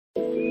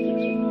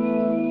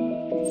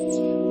നമസ്കാരം,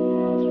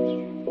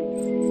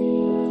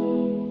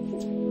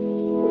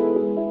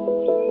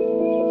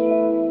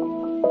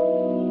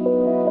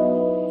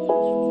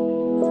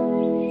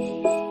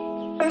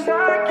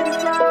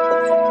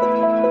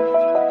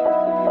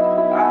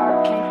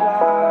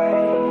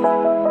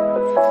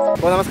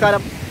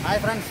 hi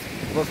friends.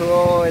 അപ്പോൾ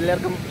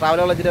എല്ലാവർക്കും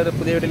ട്രാവലോളജിയുടെ ഒരു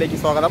പുതിയ വീട്ടിലേക്ക്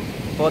സ്വാഗതം.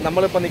 അപ്പോൾ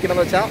നമ്മളിപ്പോൾ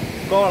നിൽക്കുന്നതെന്ന് വെച്ചാൽ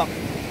കോവളം.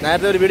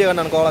 നേരത്തെ ഒരു വീഡിയോ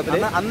കണ്ടാണ്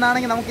കോവളത്തിൽ.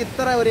 അന്നാണെങ്കിൽ നമുക്ക്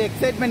ഇത്ര ഒരു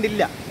എക്സൈറ്റ്മെന്റ്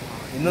ഇല്ല.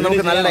 ഇന്ന്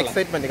നമുക്ക് നല്ല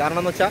എക്സൈറ്റ്മെന്റ്.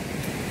 കാരണം എന്ന് വെച്ചാൽ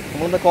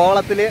നമ്മളിന്ന്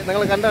കോവളത്തിൽ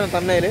നിങ്ങൾ കണ്ടാണ്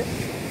തന്നയിൽ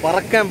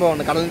പറക്കാൻ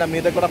പോകണം, കടലിൻ്റെ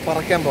മീതെ കൂടെ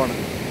പറക്കാൻ പോകണം.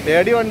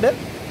 പേടിയുണ്ട്,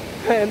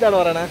 എന്താണ്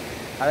പറയണേ,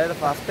 അതായത്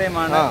ഫസ്റ്റ്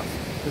ടൈമാണ്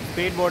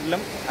സ്പീഡ്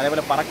ബോട്ടിലും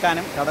അതേപോലെ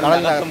പറക്കാനും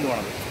കടലിലും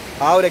പോകണം.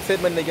 ആ ഒരു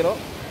എക്സൈറ്റ്മെന്റ് നിൽക്കുന്നു.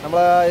 നമ്മൾ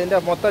ഇതിൻ്റെ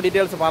മൊത്തം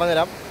ഡീറ്റെയിൽസ്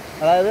പറഞ്ഞുതരാം.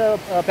 അതായത്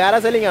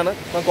പാരാസൈലിംഗ് ആണ്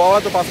ഇപ്പം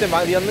കോവളത്ത് ഫസ്റ്റ് ടൈം.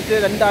 വന്നിട്ട്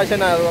 2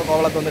 ആഴ്ചയാണ്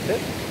കോവളത്ത് വന്നിട്ട്.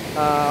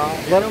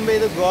 ഇതിനു മുമ്പ്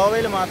ഇത്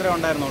ഗോവയിൽ മാത്രമേ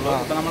ഉണ്ടായിരുന്നുള്ളൂ.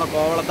 അപ്പോൾ നമ്മൾ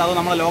കോവളത്ത് അത്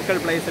നമ്മളെ ലോക്കൽ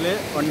പ്ലേസിൽ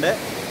ഉണ്ട്.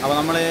 അപ്പോൾ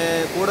നമ്മൾ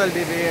കൂടുതൽ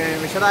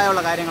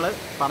വിശദമായുള്ള കാര്യങ്ങൾ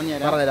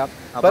പറഞ്ഞുതരാം.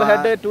 പെർ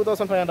ഹെഡ്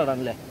 2500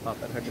 ആണല്ലേ?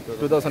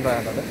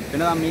 2500.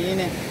 പിന്നെ മീൻ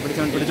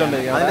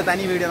പിടിച്ചോണ്ടിരിക്കുക. അതിൻ്റെ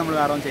തനി വീഡിയോ നമ്മൾ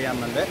വേറെ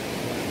ചെയ്യാറുണ്ട്.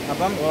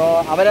 അപ്പം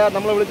അവരെ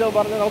നമ്മൾ വിളിച്ചപ്പോൾ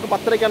പറഞ്ഞ് നമുക്ക്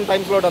 10:30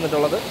 ടൈം സ്ലോട്ട്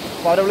വന്നിട്ടുള്ളത്.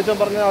 അപ്പോൾ അവരെ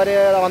വിളിച്ചപ്പോൾ പറഞ്ഞ് അവർ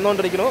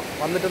വന്നുകൊണ്ടിരിക്കുന്നു.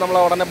 വന്നിട്ട് നമ്മൾ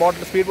ഉടനെ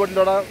സ്പീഡ്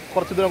ബോട്ടിൻ്റെ അവിടെ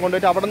കുറച്ച് ദൂരം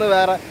കൊണ്ടുപോയിട്ട് അവിടെ നിന്ന്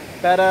വേറെ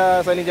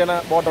പാരാസൈലിംഗ് ചെയ്യുന്ന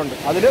ബോട്ടുണ്ട്.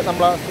 അതിൽ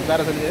നമ്മൾ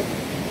പാരാസൈലിംഗ് ചെയ്യും.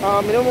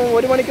 മിനിമം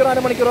 1 മണിക്കൂർ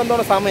 1.5 മണിക്കൂർ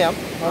എന്തോണം സമയം.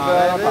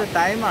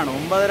 ടൈമാണ്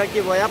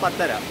 9:30 പോയാൽ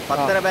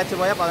 10:30 ബാച്ച്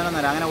പോയാൽ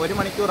 11:30. അങ്ങനെ 1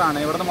 മണിക്കൂറാണ്.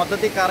 ഇവിടുന്ന്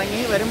മൊത്തത്തിൽ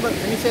കറങ്ങി വരുമ്പോൾ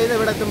ഫിനിഷ് ചെയ്ത്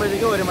ഇവിടെ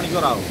എത്തുമ്പോഴേക്കും 1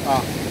 മണിക്കൂറാവും.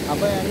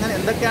 അപ്പോൾ എങ്ങനെ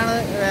എന്തൊക്കെയാണ്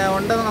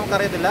ഉണ്ടെന്ന്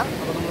നമുക്കറിയത്തില്ല.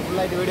 അപ്പോൾ നമ്മൾ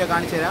ഫുള്ളായിട്ട് വീഡിയോ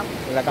കാണിച്ചു തരാം.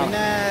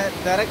 പിന്നെ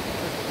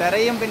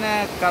തിരയും പിന്നെ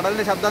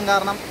കടലിൻ്റെ ശബ്ദം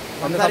കാരണം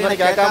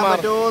കേൾക്കാൻ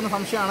പറ്റുമോ എന്ന്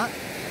സംശയമാണ്.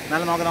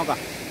 എന്നാലും നോക്കാം.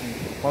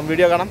 അപ്പം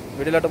വീഡിയോ കാണാം.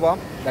 വീഡിയോയിലോട്ട് പോകാം.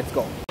 Let's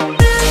go.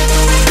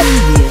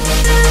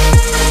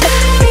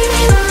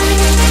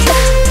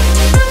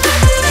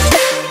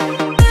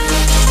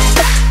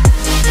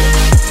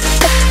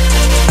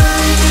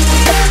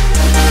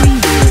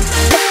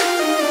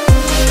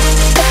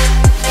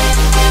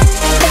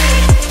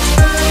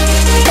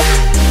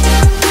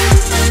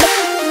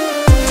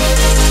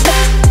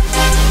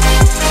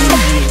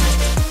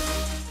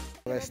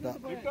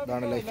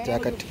 ഇതാണ് ലൈഫ്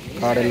ജാക്കറ്റ്.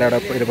 കാർഡ്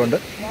എല്ലാവരും ഇരിപ്പുണ്ട്.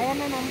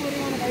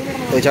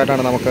 ഈ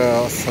ചാട്ടാണ് നമുക്ക്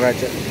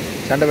സഹായിച്ച്.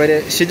 2 പേര്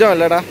ഷിജോ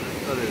അല്ലേടാ?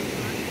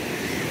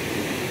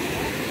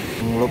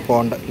 നമ്മൾ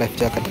പോകേണ്ട ലൈഫ്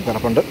ജാക്കറ്റ്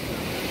കിടപ്പുണ്ട്.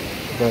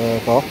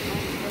 ഇപ്പോൾ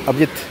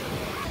അഭിജിത്ത്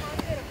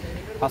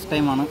ഫസ്റ്റ്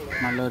ടൈമാണ്.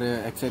 നല്ലൊരു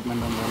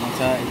എക്സൈറ്റ്മെൻറ്റ് ഉണ്ട്. എന്ന്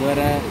വെച്ചാൽ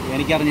ഇതുവരെ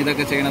എനിക്കറിഞ്ഞ്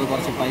ഇതൊക്കെ ചെയ്യുന്നത്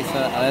കുറച്ച് പൈസ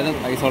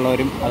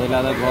ഉള്ളവരും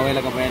അതില്ലാതെ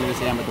ഗോവയിലൊക്കെ പോയാൽ ഇത്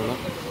ചെയ്യാൻ പറ്റുള്ളൂ.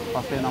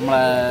 ഫസ്റ്റ് ടൈം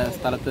നമ്മളെ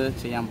സ്ഥലത്ത്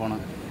ചെയ്യാൻ പോകണം.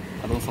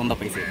 അതും സ്വന്തം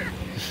പൈസ.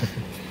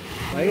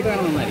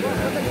 വൈകിട്ടാണ് നന്നായിരിക്കും.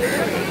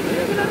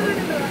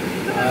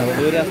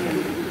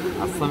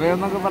 അസമയം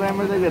എന്നൊക്കെ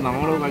പറയുമ്പോഴത്തേക്ക്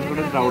നമ്മൾ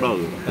കുറച്ചുകൂടി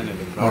ക്രൗഡാകും.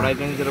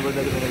 ക്രൗഡായിക്കഴിഞ്ഞാൽ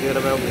ചിലപ്പോഴത്തേക്ക് നിങ്ങൾക്ക്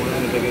ചിലപ്പോൾ 3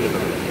 മിനിറ്റൊക്കെ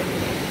കിട്ടുന്നത്.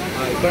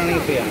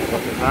 ഇപ്പോഴാണെങ്കിൽ ഫ്രീ ആണ്.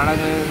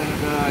 അതാണെങ്കിൽ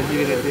നിങ്ങൾക്ക് 5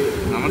 മിനിറ്റ്,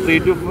 നമ്മൾ 3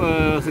 to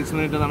 6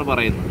 മിനിറ്റ് എന്നാണ്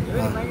പറയുന്നത്.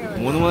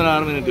 3 മുതൽ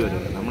 6 മിനിറ്റ് വരെ.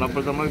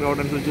 നമ്മളപ്പോൾ നമ്മൾ ക്രൗഡ്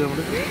അനുസരിച്ച് നമ്മൾ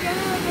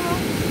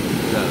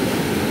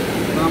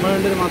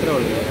 2 മാത്രമേ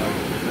ഉള്ളൂ.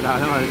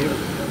 രാവിലെ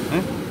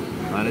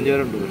 15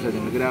 പേരുണ്ട്. പക്ഷേ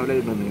നിങ്ങൾക്ക് രാവിലെ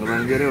കിട്ടും. നിങ്ങൾ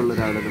 15 വരെ ഉള്ളൂ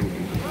രാവിലെ ബുക്കിംഗ്.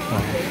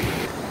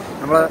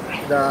 നമ്മൾ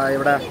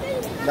ഇവിടെ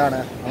ഇതാണ്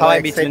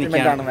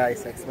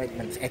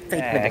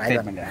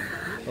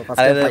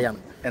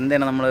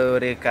എന്താണ് നമ്മൾ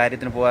ഒരു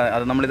കാര്യത്തിന് പോകാൻ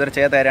അത് നമ്മൾ ഇതുവരെ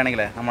ചെയ്ത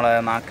തരാണെങ്കിലേ നമ്മളെ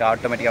നാക്ക്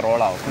ഓട്ടോമാറ്റിക്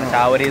റോളാവും.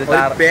 ആ ഒരു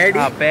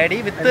പേടി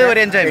വിത്ത് ഒരു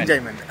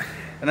എൻജോയ്മെന്റ്.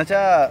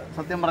 എന്നുവെച്ചാൽ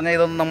സത്യം പറഞ്ഞാൽ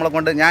ഇതൊന്നും നമ്മളെ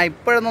കൊണ്ട് ഞാൻ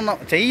ഇപ്പോഴൊന്നും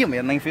ചെയ്യും,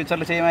 എന്തെങ്കിലും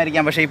ഫ്യൂച്ചറിൽ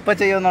ചെയ്യുമായിരിക്കാം. പക്ഷേ ഇപ്പോൾ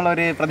ചെയ്യുമെന്നുള്ള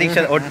ഒരു പ്രതീക്ഷ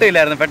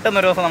ഒട്ടുമില്ലായിരുന്നു. പെട്ടെന്ന്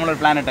ഒരു ദിവസം നമ്മളൊരു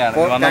പ്ലാൻ ഇട്ടാണ്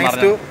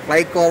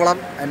FlyKovalam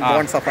and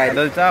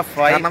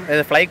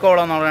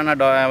FlyKovalam എന്ന് പറയുന്ന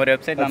ഒരു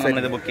വെബ്സൈറ്റിലാണ്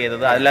നമ്മളിത് ബുക്ക്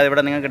ചെയ്തത്. അല്ലാതെ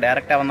ഇവിടെ നിങ്ങൾക്ക്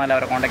ഡയറക്റ്റ് വന്നാൽ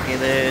അവരെ കോൺടാക്ട്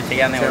ചെയ്ത്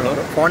ചെയ്യാനേ ഉള്ളൂ.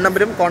 ഫോൺ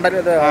നമ്പരും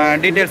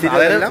ഡീറ്റെയിൽസ്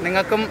അതായത്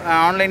നിങ്ങൾക്കും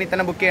ഓൺലൈനിൽ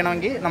തന്നെ ബുക്ക്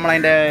ചെയ്യണമെങ്കിൽ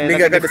നമ്മളതിൻ്റെ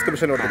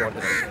ഡിസ്ക്രിപ്ഷനിലോട്ട്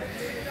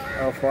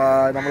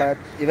നമ്മളെ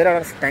ഇവരാണ്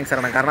താങ്ക്സ്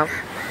പറയണം. കാരണം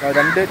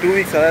 2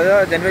 വീക്സ്, അതായത്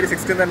ജനുവരി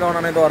 16 തന്നെ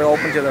ആണ് ഇത്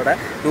ഓപ്പൺ ചെയ്തവിടെ.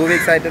 2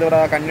 വീക്സ് ആയിട്ട് ഇവിടെ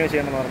കണ്ടിന്യൂ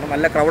ചെയ്യണമെന്ന് പറഞ്ഞു.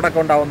 നല്ല ക്രൗഡൊക്കെ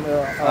ഉണ്ടാവും.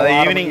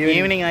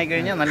 ഈവനിങ് ആയി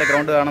കഴിഞ്ഞാൽ നല്ല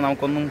ഗ്രൗണ്ട് കാണാൻ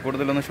നമുക്കൊന്നും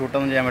കൂടുതലൊന്നും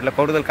ഷൂട്ടൊന്നും ചെയ്യാൻ പറ്റില്ല,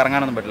 കൂടുതൽ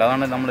കറങ്ങാനൊന്നും പറ്റില്ല.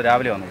 അതാണ് നമ്മൾ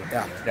രാവിലെ വന്നത്.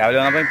 രാവിലെ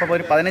വന്നപ്പോൾ ഇപ്പോൾ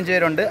ഒരു 15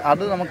 പേരുണ്ട്.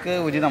 അത് നമുക്ക്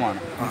ഉചിതമാണ്.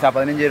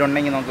 15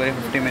 പേരുണ്ടെങ്കിൽ നമുക്ക് ഒരു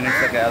 15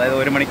 മിനിറ്റ്സ് ഒക്കെ, അതായത്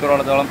 1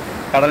 മണിക്കൂറോളത്തോളം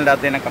കടലിൻ്റെ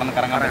അകത്ത് തന്നെ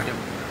കറങ്ങാൻ പറ്റും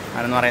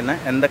ആണെന്ന് പറയുന്നത്.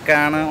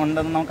 എന്തൊക്കെയാണ്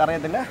ഉണ്ടെന്ന്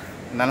നമുക്കറിയത്തില്ല.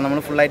 എന്നാലും നമ്മൾ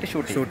ഫുള്ളായിട്ട്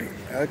ഷൂട്ട് ചെയ്യും.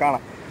 അത്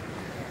കാണാം.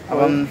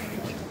 അപ്പം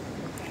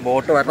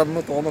ബോട്ട്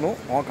വരണമെന്ന് തോന്നുന്നു.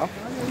 നോക്കാം.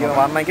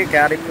 വരണമെങ്കിൽ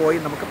കയറി പോയി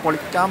നമുക്ക്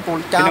പൊളിക്കാം.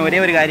 ഒരേ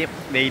ഒരു കാര്യം,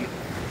 വെയിൽ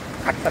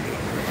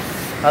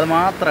അത്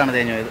മാത്രമാണ്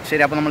തേഞ്ഞു പോയത്.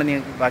 ശരി, അപ്പോൾ നമ്മൾ ഇനി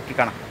ബാക്കി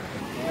കാണാം.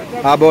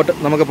 ആ ബോട്ട്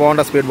നമുക്ക്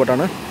പോകേണ്ട സ്പീഡ്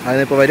ബോട്ടാണ്.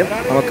 അതിനിപ്പോൾ വരും.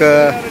 നമുക്ക്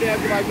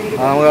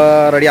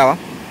റെഡിയാവാം.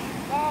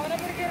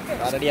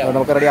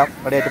 നമുക്ക്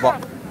റെഡിയായിട്ട് പോവാം.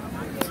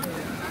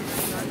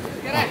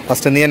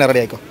 ഫസ്റ്റ് നീ തന്നെ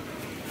റെഡി ആയിക്കോ.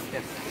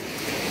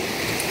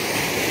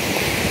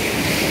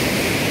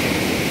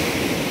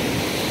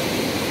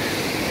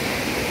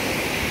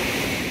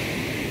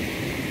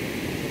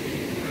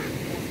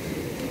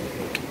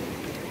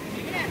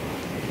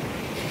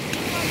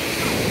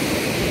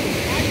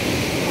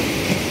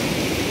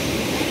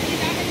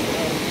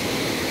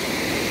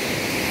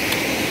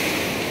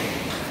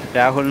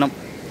 രാഹുലിനും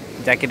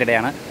ജാക്കറ്റ്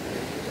ഇടയാണ്.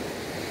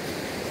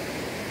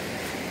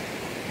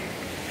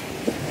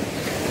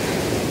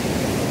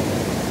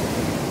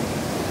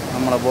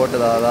 നമ്മളെ ബോട്ട്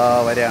അതാ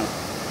വരെയാണ്.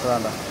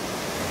 അതാണ്ട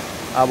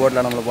ആ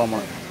ബോട്ടിലാണ് നമ്മൾ പോകാൻ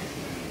പോകുന്നത്.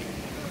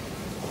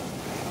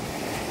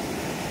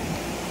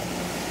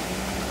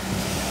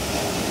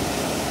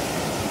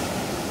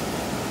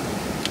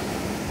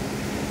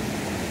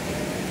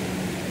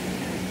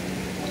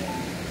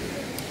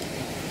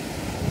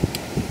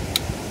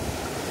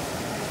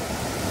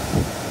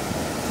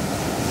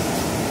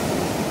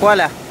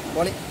 പോല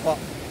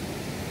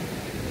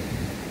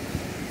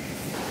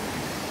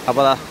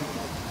അപ്പോൾ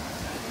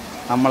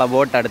നമ്മളെ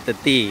ബോട്ട്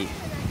അടുത്തെത്തി.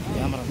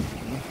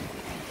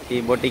 ഈ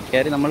ബോട്ടിൽ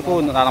കയറി നമ്മൾ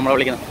പോകുന്നു. നമ്മളെ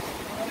വിളിക്കുന്നത്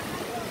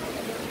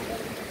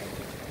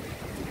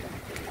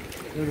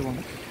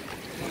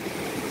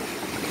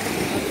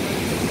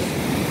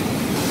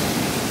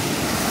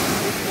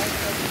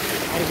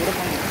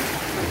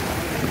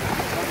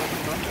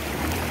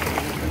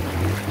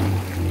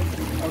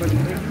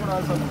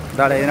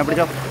ഇതാടെ ഇതിനെ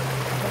പിടിച്ചോ.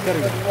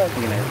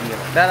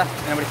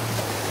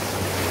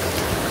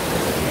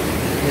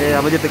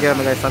 അഭിജിത്ത്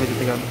കയറുന്നു ഗൈസ്,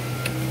 അഭിജിത്ത് കയറുന്നു.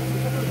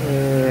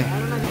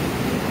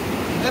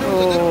 ഓ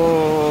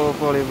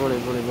പൊളി പൊളി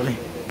പൊളി പൊളി.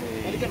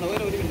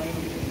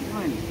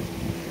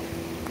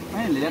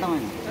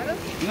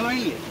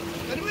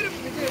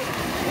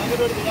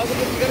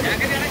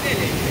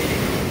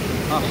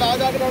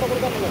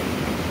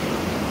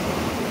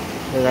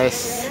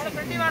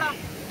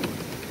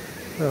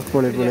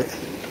 പൊളി പൊളി.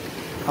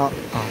 ആ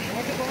ആ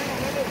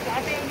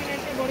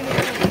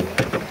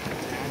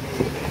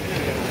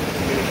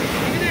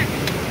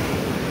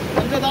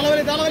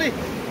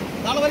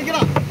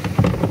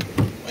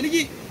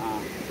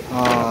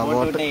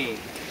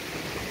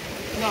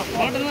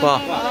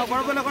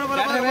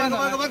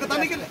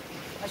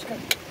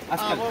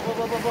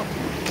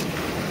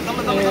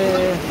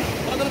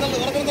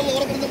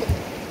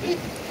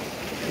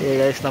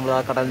നമ്മൾ ആ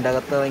കടലിൻ്റെ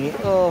അകത്ത് ഇറങ്ങി.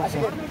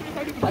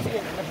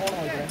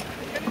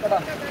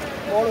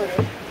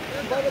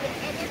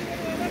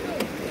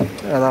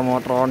 ഏതാ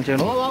മോട്ടർ ഓൺ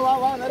ചെയ്യണു.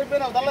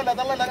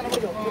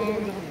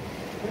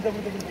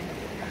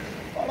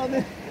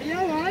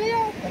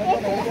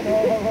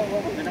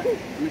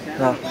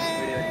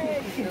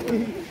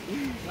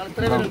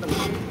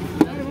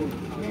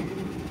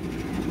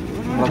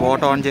 നമ്മളെ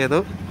ബോട്ട് ഓൺ ചെയ്തു.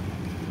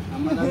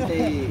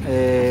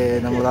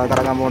 നമ്മൾ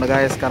കറങ്ങാൻ പോണു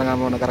ഗായസ്, കറങ്ങാൻ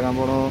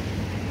പോണു.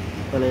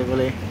 പൊളി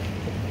പൊളി.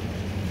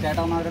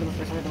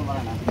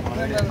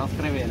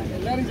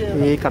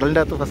 ഈ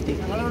കടലിൻ്റെ അകത്ത് ഫസ്റ്റ്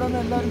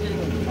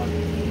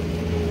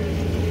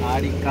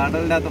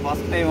കടലിൻ്റെ അകത്ത്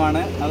ഫസ്റ്റ്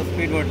ടൈമാണ് അത്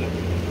speed bottle.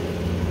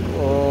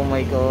 Oh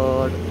my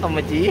God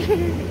അമ്മച്ചി,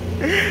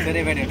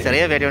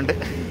 ചെറിയ പേടിയുണ്ട്.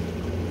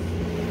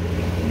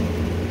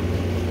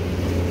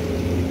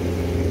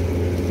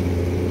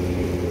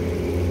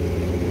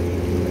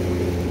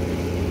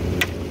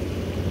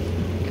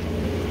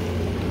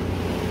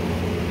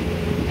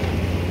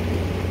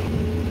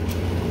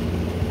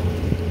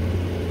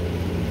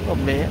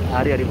 അമ്മേ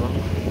ആടി ആടി പോ.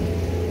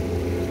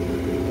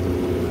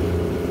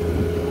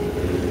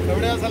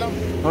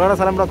 നമ്മുടെ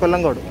സ്ഥലം ഇവിടെ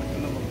കൊല്ലങ്കോട്.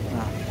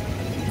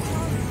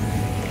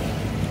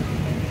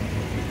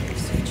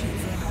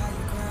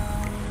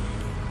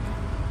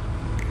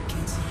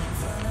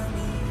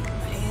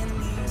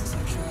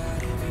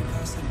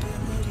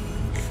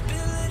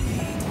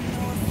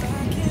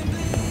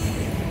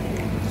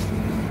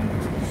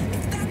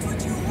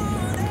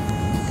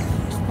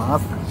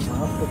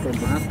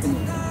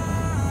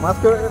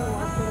 മാസ്ക്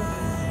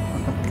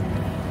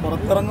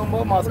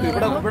പുറത്തിറങ്ങുമ്പോൾ മാസ്ക്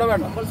ഇവിടെ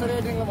വേണ്ട.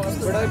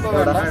 ഇവിടെ ഇപ്പൊ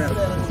വേണ്ട.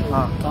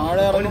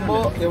 താഴെ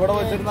ഇറങ്ങുമ്പോൾ എവിടെ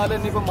വെച്ചിരുന്നാലും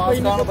ഇനിയിപ്പോ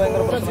മാസ്ക് ആണ്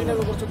ഭയങ്കര പ്രശ്നം.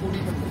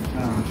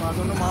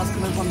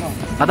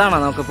 അതാണോ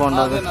നമുക്ക്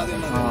പോകേണ്ടത്?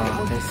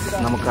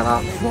 നമുക്കതാ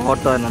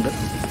ബോട്ട് വരുന്നുണ്ട്.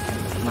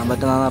 ഞാൻ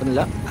പറ്റുന്നതെന്ന്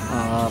അറിഞ്ഞില്ല.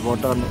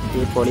 ബോട്ട് വന്നു.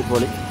 ഈ പൊളി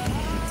പൊളി.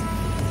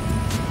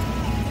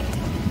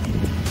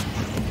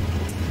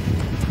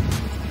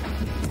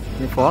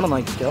 നീ ഫോൺ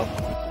നോക്കിക്കോ.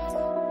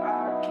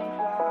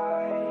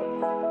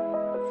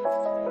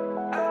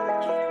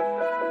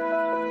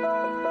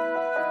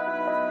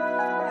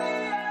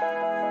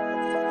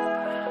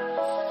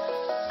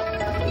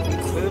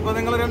 ഇതിപ്പോ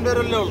നിങ്ങൾ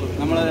രണ്ടുപേരല്ലേ ഉള്ളൂ.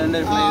 നമ്മൾ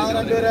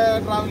രണ്ടുപേരെ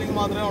ട്രാവലിംഗ്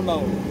മാത്രമേ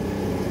ഉണ്ടാവൂ.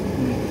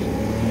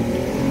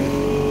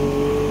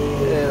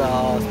 ഏതാ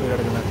സ്പീഡ്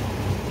എടുക്കുന്നത്?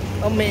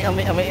 അമ്മേ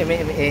അമ്മേ അമ്മേ അമ്മേ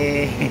അമ്മേ.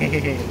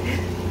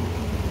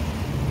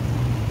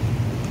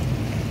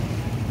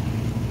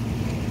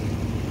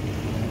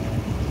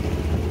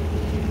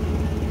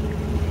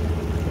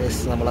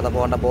 നമ്മളതാ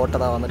പോകേണ്ട ബോട്ട്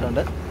അതാ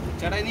വന്നിട്ടുണ്ട്.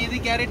 ചേട്ടാ ഇനി ഇത്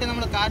കയറിയിട്ട്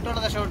നമ്മൾ കാറ്റുള്ള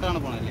ദശോട്ടാണ്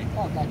പോണല്ലേ?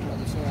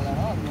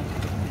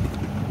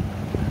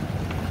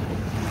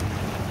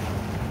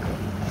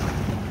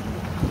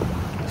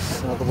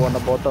 നമുക്ക് പോകേണ്ട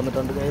ബോട്ട്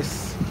വന്നിട്ടുണ്ട് ഗൈസ്.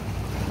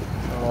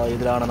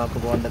 ഇതിലാണ് നമുക്ക്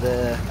പോകേണ്ടത്.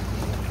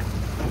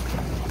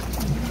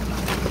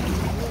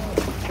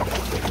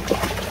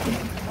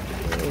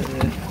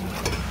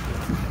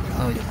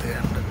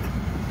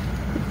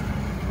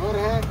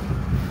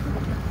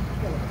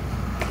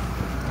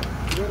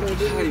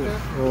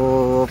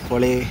 ഓ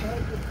പൊളി.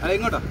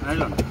 ഇങ്ങോട്ടോ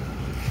നല്ല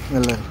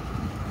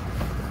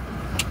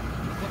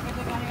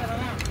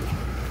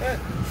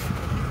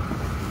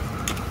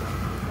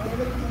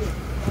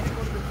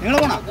നിങ്ങൾ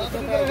പോണോ?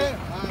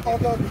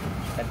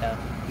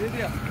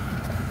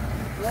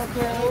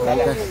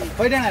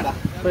 പോയിട്ടാണേടാ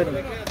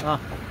ആ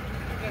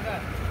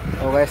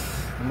ഓ ഗൈസ്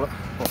നമ്മൾ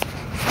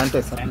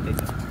സാനിറ്റൈസർ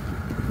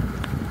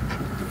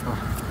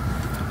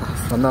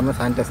വന്ന് പറഞ്ഞ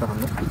സാനിറ്റൈസർ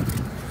വന്നു.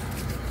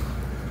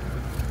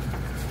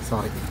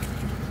 സോറി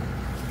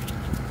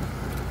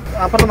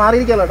അപ്പുറത്ത്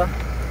മാറിയിരിക്കാമല്ലോ ഏട്ടാ.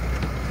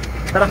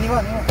 എടാ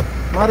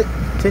മാറി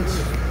ചേച്ചി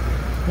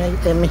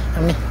അമ്മി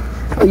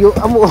അയ്യോ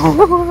അമ്മോ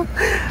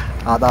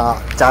അതാ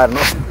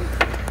ചാരണം.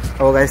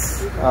 ഓ ഗൈസ്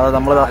അത്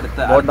നമ്മൾ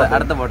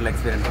അടുത്ത ബോട്ടിൽ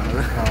എക്സ്പീരിയൻസ്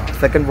ആണ്.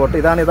 സെക്കൻഡ് ബോട്ട്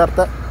ഇതാണ്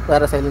യഥാർത്ഥ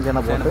പാരാസൈലിംഗ്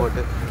ചെയ്യുന്ന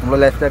ബോട്ട്. നമ്മൾ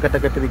ലൈഫ്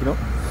ജാക്കറ്റൊക്കെ ഇട്ടിരിക്കുന്നു.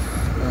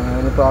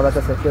 ഇനിയിപ്പോൾ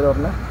അതൊക്കെ സെറ്റ് ചെയ്ത്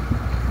പറഞ്ഞാൽ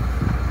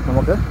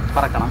നമുക്ക്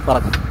പറക്കണം.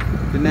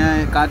 പിന്നെ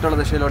കാറ്റുള്ള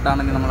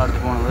ദിശയിലോട്ടാണെങ്കിൽ നമ്മൾ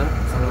അടുത്ത് പോകുന്നത്.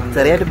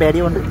 ചെറിയൊരു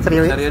പേടിയുണ്ട്,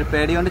 ചെറിയൊരു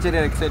പേടിയുണ്ട്,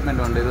 ചെറിയൊരു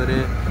എക്സൈറ്റ്മെൻറ്റും ഉണ്ട്. ഇതൊരു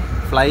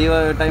ഫ്ലൈ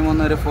ടൈം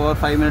ഒന്ന് ഒരു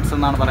 4-5 മിനിറ്റ്സ്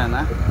എന്നാണ്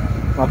പറയുന്നത്.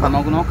 അപ്പം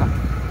നമുക്ക് നോക്കാം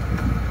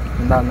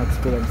എന്താണ്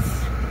എക്സ്പീരിയൻസ്.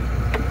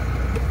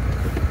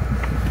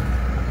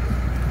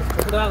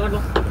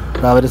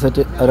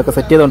 അവരൊക്കെ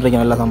സെറ്റ്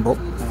ചെയ്തുകൊണ്ടിരിക്കണം എല്ലാ സംഭവം.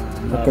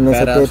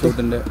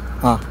 സെറ്റ്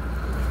ആ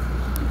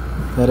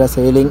വേറെ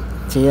സെയിലിംഗ്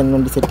ചെയ്യാൻ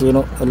വേണ്ടി സെറ്റ്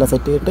ചെയ്യണു. എല്ലാം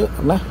സെറ്റ് ചെയ്തിട്ട്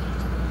അല്ലേ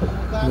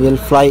റിയൽ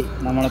ഫ്ലൈ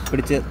നമ്മളെ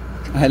പിടിച്ച്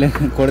അതിൽ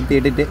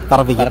കൊടുത്തിട്ടിട്ട്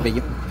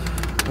പറപ്പിക്കും.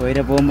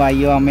 ഉയരെ പോകുമ്പോൾ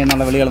അയ്യോ അമ്മ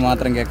എന്നുള്ള വിളികൾ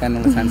മാത്രം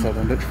കേൾക്കാനുള്ള ചാൻസ്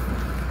അതുകൊണ്ട്.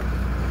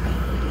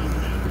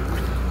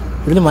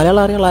 ഇതിന്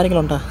മലയാളം അറിയാനുള്ള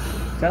ആരെങ്കിലും ഉണ്ടോ?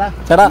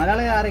 ചേട്ടാ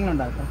മലയാളം ആരെങ്കിലും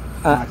ഉണ്ടോ?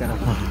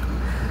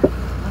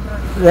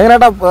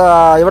 എങ്ങനെയാട്ടാ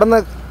ഇവിടുന്ന്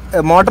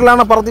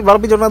മോട്ടറിലാണ്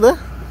പറപ്പിച്ചിടുന്നത്?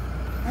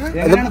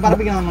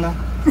 പറപ്പിക്കണം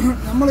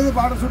നമ്മളിത്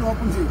പാർട്ട്ഷൂട്ട്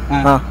ഓപ്പൺ ചെയ്യും.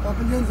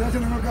 ഓപ്പൺ ചെയ്തതിനു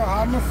ശേഷം നിങ്ങൾക്ക്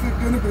ഹാർനസ്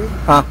ചെയ്തിട്ട്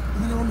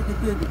ഇതിനെ കൊണ്ട്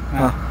ഫിറ്റ് ചെയ്യും.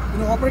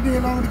 പിന്നെ ഓപ്പറേറ്റ്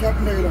ചെയ്യാൻ വേണ്ടി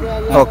ക്യാപ്റ്റൻ്റെ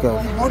കയ്യിലാണ്.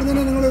 ബോട്ട്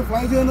തന്നെ നിങ്ങൾ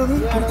ഫ്ലൈ ചെയ്യുന്നത്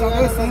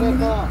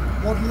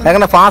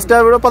എങ്ങനെ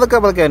ഫാസ്റ്റ്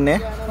പതുക്കെ തന്നെ?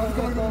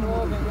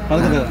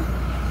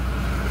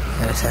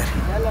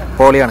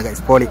 പോളിയാണ്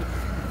ഗൈസ്, പോളി.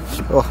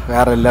 ഓ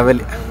വേറെ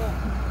ലെവല്.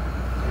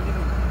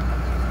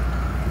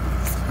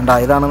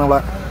 ഇതാണ് നമ്മളെ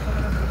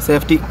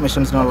സേഫ്റ്റി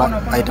മെഷീൻസിനുള്ള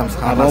ഐറ്റംസ്.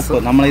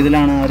 നമ്മൾ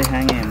ഇതിലാണ് അവർ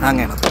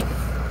ഹാങ്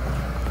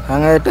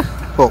ആയിട്ട്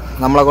പോകും.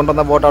 നമ്മളെ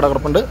കൊണ്ടുവന്ന ബോട്ട് അവിടെ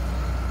കിടപ്പുണ്ട്.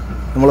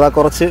 നമ്മളിതാ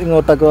കുറച്ച്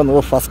ഇങ്ങോട്ടൊക്കെ വന്നു.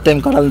 ഫസ്റ്റ് ടൈം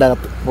കടലിൻ്റെ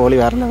അകത്ത് പോളി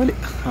വേറെ ലെവല്.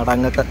 അവിടെ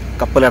അങ്ങനത്തെ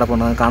കപ്പൽ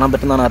കിടപ്പുണ്ട്. കാണാൻ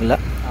പറ്റുന്നതാണ് അറിയില്ല.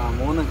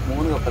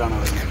 മൂന്ന് കപ്പലാണ്.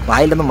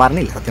 വായിലൊന്നും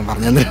പറഞ്ഞില്ല സത്യം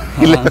പറഞ്ഞത്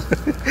ഇല്ല.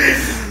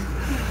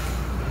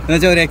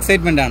 എന്നുവെച്ചാൽ ഒരു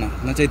എക്സൈറ്റ്മെൻ്റ് ആണ്.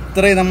 എന്നുവെച്ചാൽ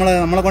ഇത്രയും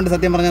നമ്മളെ കൊണ്ട്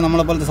സത്യം പറഞ്ഞാൽ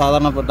നമ്മളെപ്പോലത്തെ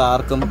സാധാരണപ്പെട്ട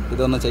ആർക്കും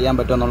ഇതൊന്നും ചെയ്യാൻ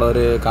പറ്റുമെന്നുള്ള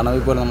ഒരു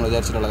കനവിൽ പോലും നമ്മൾ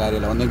വിചാരിച്ചിട്ടുള്ള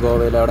കാര്യമില്ല. ഒന്നീ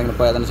ഗോവയിൽ എവിടെയെങ്കിലും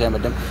പോയാൽ തന്നെ ചെയ്യാൻ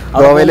പറ്റും.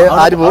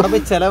 അവിടെ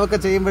ചിലവൊക്കെ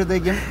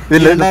ചെയ്യുമ്പോഴത്തേക്കും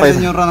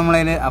 2500 രൂപ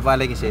നമ്മളതിന്. അപ്പോൾ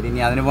അല്ലെങ്കിൽ ശരി, ഇനി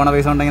അതിന് പോണ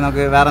പൈസ ഉണ്ടെങ്കിൽ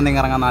നമുക്ക് വേറെ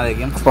എന്തെങ്കിലും ഇറങ്ങാൻ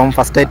ആയിരിക്കും. അപ്പം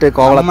ഫസ്റ്റായിട്ട്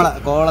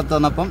കോവളത്ത്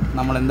വന്നപ്പം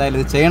നമ്മൾ എന്തായാലും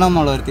ഇത് ചെയ്യണം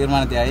എന്നുള്ള ഒരു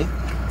തീരുമാനത്തിലായി.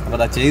 അപ്പോൾ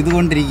അത്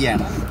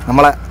ചെയ്തുകൊണ്ടിരിക്കുകയാണ്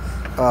നമ്മളെ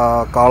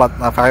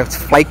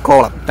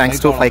FlyKovalam.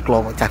 Thanks to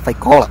FlyKovalam. Thanks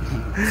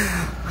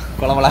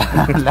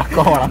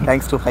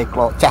to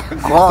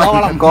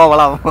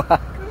FlyKovalam.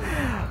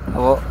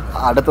 അപ്പോൾ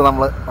അടുത്ത്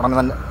നമ്മൾ ഉടനെ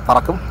തന്നെ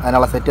പറക്കും.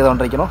 അതിനുള്ള സെറ്റ്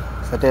ചെയ്തുകൊണ്ടിരിക്കുന്നു.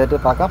 സെറ്റ് ചെയ്തിട്ട്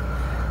പറക്കാം.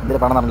 ഇതിൽ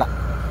പണമെന്നല്ല.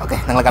 ഓക്കെ,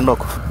 നിങ്ങൾ കണ്ടു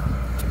നോക്കൂ.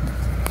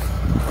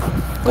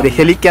 ഒരു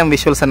ഹെലിക്യാം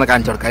വിഷ്വൽസ് തന്നെ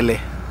കാണിച്ചു കൊടുക്കാം അല്ലേ?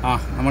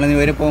 നമ്മളിനി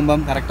വരെ പോകുമ്പം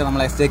കറക്റ്റ്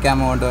നമ്മൾ എസ്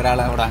കൊണ്ട്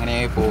ഒരാളെ അവിടെ അങ്ങനെ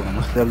പോകും.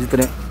 നമ്മൾ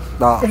രഞ്ജിത്തിന്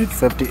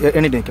സേഫ്റ്റി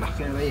എണീറ്റ് നിൽക്കണം.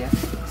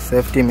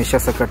 സേഫ്റ്റി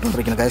മിഷേഴ്സ് ഒക്കെ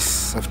ഇട്ടുകൊണ്ടിരിക്കുന്നു ഗൈസ്.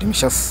 സേഫ്റ്റി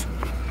മിഷേഴ്സ്.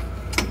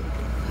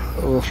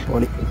 ഓ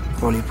പോളി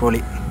പോളി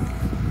പോളി.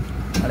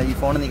 അവിടെ ഈ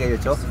ഫോൺ നീ കൈ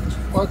വെച്ചോ.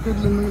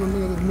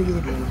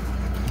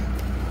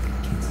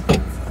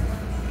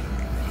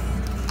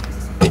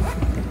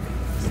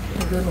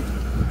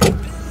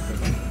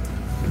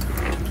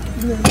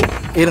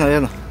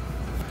 ഇരുന്നു.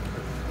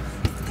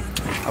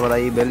 അപ്പോൾ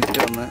ഈ ബെൽറ്റ്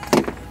ഒന്ന്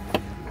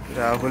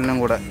രാഹുലിനും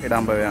കൂടെ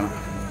ഇടാൻ പോവുകയാണ്.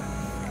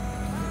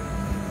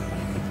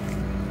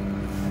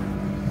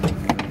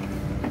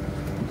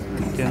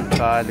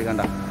 കാല്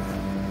കണ്ട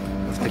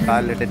ഫസ്റ്റ്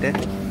കാലിലിട്ടിട്ട്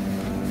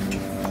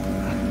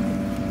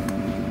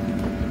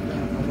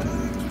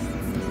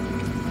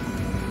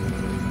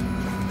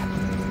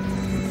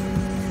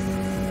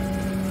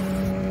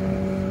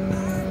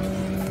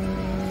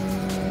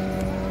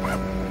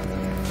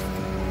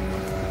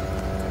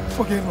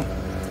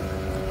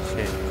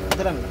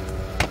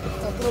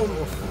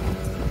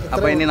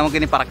അപ്പോൾ ഇനി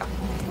നമുക്കിനി പറക്കാം.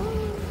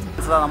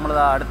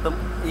 നമ്മളിതാ അടുത്തും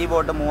ഈ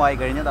ബോട്ട് മൂവ് ആയി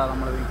കഴിഞ്ഞ്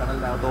നമ്മൾ ഈ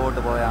കടലിൻ്റെ അകത്തോട്ട്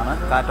പോയാണ്.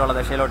 കാറ്റുള്ള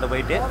ദശയിലോട്ട്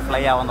പോയിട്ട്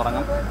ഫ്ലൈ ആവാൻ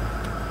തുടങ്ങും.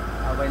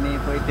 അപ്പോൾ ഇനി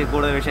പോയിട്ട്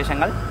കൂടുതൽ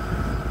വിശേഷങ്ങൾ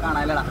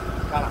കാണാം. അല്ലടാ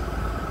കാണാം.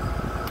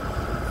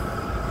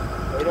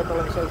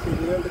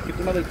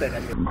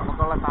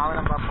 നമുക്കുള്ള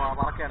സാധനം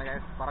പറക്കുകയാണ്.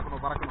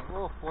 പറക്കുന്നു.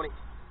 ഓ പോളി.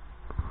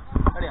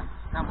 റെഡിയാ?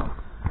 ഞാൻ പോവാം.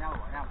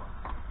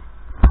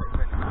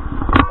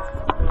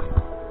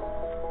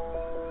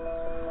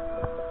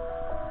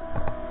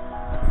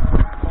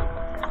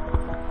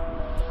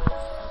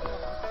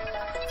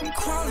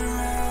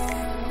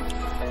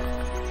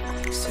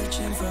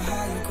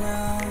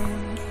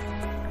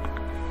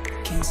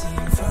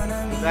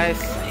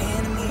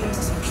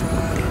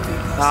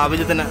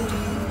 അഭിജിത്തിന്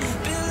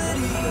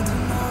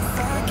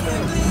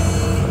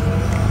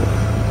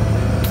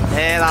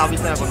ഏതാ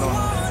ഓഫീസിനെ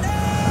കൊണ്ടുപോകണം?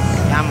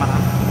 ക്യാമറ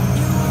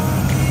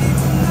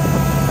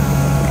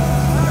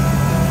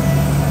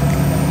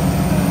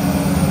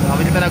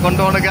അഭിജിത്തിനെ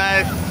കൊണ്ടുപോകണം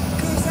ഗായ്സ്.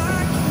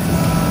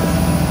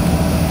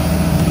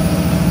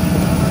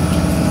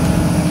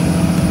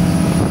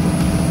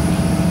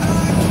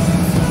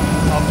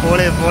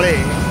 പൊളി പൊളി.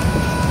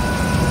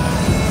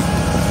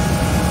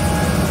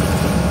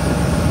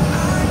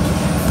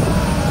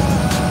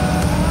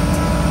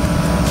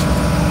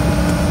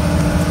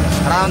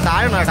 എടാ അവൻ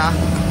താഴണം കേട്ടാ.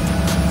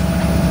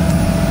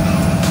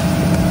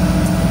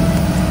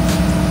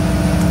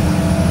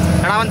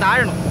 എടാ അവൻ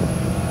താഴണം.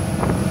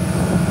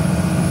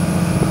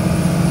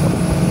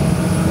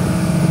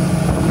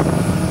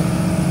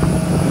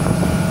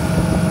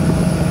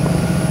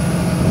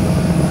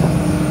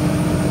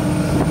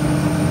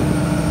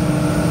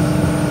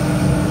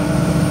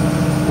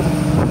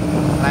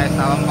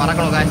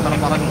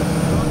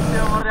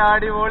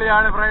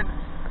 അടിപൊളിയാണ് ഫ്രണ്ട്,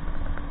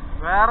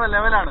 വേറെ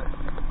ലെവലാണ്.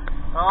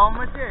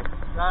 അമ്മച്ചേ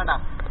വേണ്ട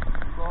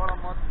കോളം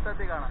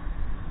മൊത്തത്തിൽ കാണാം,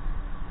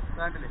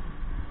 കണ്ടില്ലേ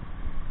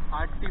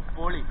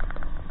അടിപൊളി.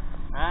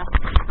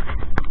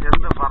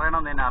 എന്ത്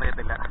പറയണമെന്ന് തന്നെ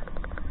അറിയത്തില്ല.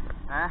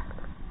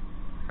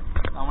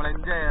 നമ്മൾ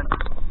എൻജോയ് ചെയ്യണം.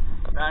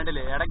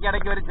 കണ്ടില്ലേ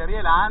ഇടയ്ക്കിടയ്ക്ക് ഒരു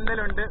ചെറിയ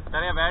ലാന്തലുണ്ട്,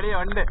 ചെറിയ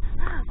പേടിയുണ്ട്.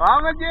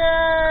 അമ്മച്ചേ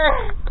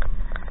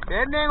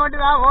എന്നെയും കൊണ്ട്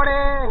വാ പോടേ.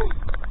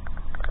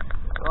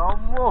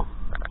 അമ്മോ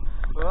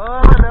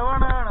വേറെ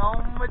ലെവലാണ്.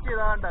 അമ്മച്ചി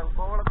ഇതാണ്ട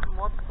കോളത്ത്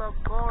മൊത്തം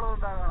കോളം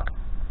ഉണ്ടാകണം.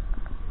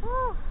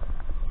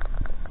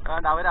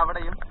 കാണ്ട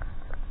അവരവിടെയും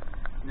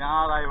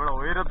ഞാതാ ഇവിടെ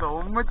ഉയരത്ത്.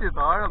 ഒമ്മച്ചി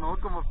താഴെ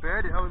നോക്കുമ്പോ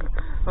പേടിയാവുന്നു.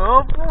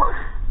 അപ്പോ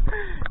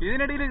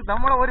ഇതിനിടയിൽ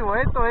നമ്മളെ ഒരു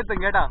വയത്തും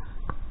കേട്ടാ,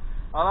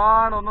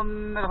 അതാണ്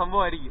ഒന്നൊന്നര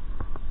സംഭവമായിരിക്കും.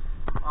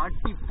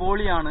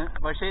 അടിപൊളിയാണ്.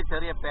 പക്ഷേ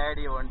ചെറിയ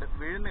പേടിയുണ്ട്,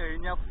 വീഴുന്നു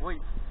കഴിഞ്ഞാൽ പോയി.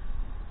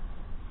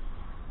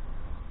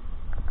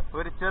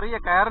 ഒരു ചെറിയ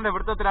കയറിന്റെ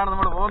പിടുത്തത്തിലാണ്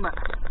നമ്മൾ പോകുന്നത്.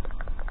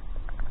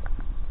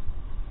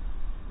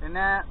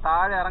 പിന്നെ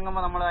താഴെ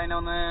ഇറങ്ങുമ്പോൾ നമ്മൾ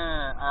അതിനൊന്ന്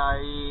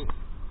ഈ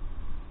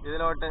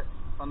ഇതിലോട്ട്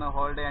ഒന്ന്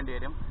ഹോൾഡ് ചെയ്യേണ്ടി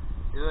വരും.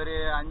 ഇതൊരു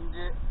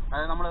 5,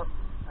 അതായത് നമ്മൾ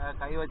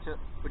കൈ വെച്ച്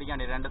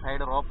പിടിക്കേണ്ടി വരും. 2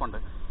 സൈഡ് റോപ്പുണ്ട്,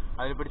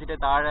 അതിൽ പിടിച്ചിട്ട്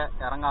താഴെ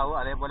ഇറങ്ങാവൂ.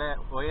 അതേപോലെ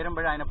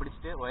ഉയരുമ്പോഴും അതിനെ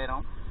പിടിച്ചിട്ട്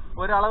ഉയരണം.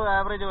 ഒരളവ്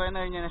ആവറേജ് ഉയർന്നു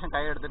കഴിഞ്ഞതിന് ശേഷം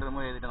കൈ എടുത്തിട്ട്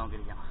റിമൂവ് ചെയ്തിട്ട്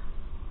നോക്കിയിരിക്കാം.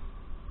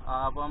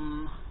 അപ്പം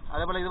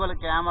അതേപോലെ ഇതുപോലെ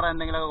ക്യാമറ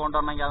എന്തെങ്കിലുമൊക്കെ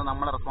കൊണ്ടുവരണമെങ്കിൽ അത്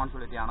നമ്മളെ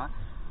റെസ്പോൺസിബിലിറ്റിയാണ്.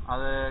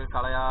 അത്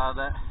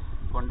കളയാതെ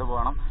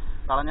കൊണ്ടുപോകണം.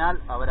 കളഞ്ഞാൽ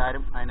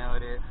അവരാരും അതിന്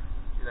ഒരു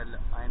ഇതല്ല,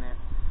 അതിന്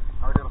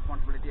അവർ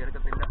റെസ്പോൺസിബിലിറ്റി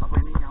എടുക്കത്തില്ല. അപ്പോൾ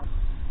ഇനി ഞാൻ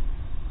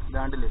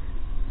ഇതാണ്ടില്ലേ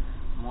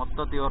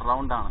മൊത്തത്തിൽ ഒരു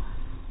റൗണ്ടാണ്.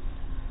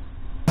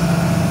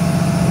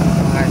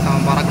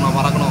 പറക്കണോ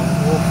പറക്കണോ.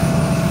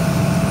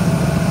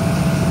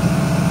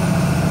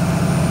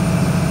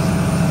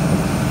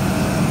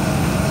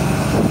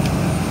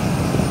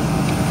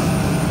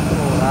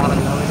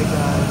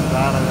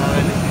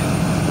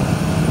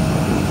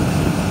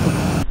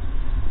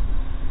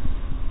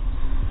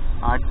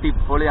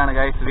 അടിപൊളിയാണ്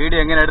ഗൈസ്. വീഡിയോ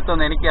എങ്ങനെ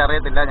എടുത്തെന്ന് എനിക്ക്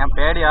അറിയത്തില്ല. ഞാൻ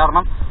പേടി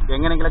കാരണം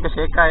എങ്ങനെയെങ്കിലൊക്കെ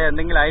ഷേക്കായ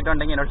എന്തെങ്കിലും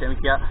ആയിട്ടുണ്ടെങ്കിൽ എന്നോട്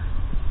ക്ഷമിക്കുക.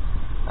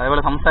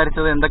 അതേപോലെ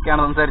സംസാരിച്ചത്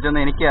എന്തൊക്കെയാണ്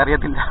സംസാരിച്ചതെന്ന് എനിക്ക്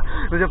അറിയത്തില്ല.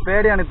 പക്ഷെ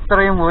പേടിയാണ്.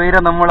 ഇത്രയും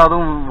ഉയരം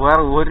നമ്മളതും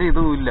വേറെ ഒരു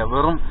ഇതും ഇല്ല,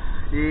 വെറും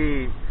ഈ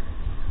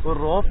ഒരു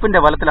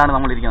റോപ്പിന്റെ ബലത്തിലാണ്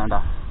നമ്മളിരിക്കുന്നത്.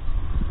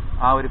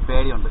 ആ ഒരു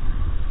പേടിയുണ്ട്.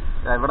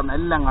 ഇവിടെ നിന്ന്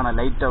എല്ലാം കാണാം,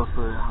 ലൈറ്റ്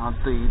ഹൗസ്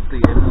അത് ഇത്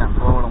എല്ലാം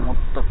കോളം,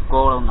 മൊത്തം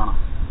കോളം കാണാം.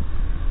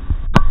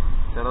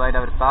 ചെറുതായിട്ട്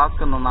അവർ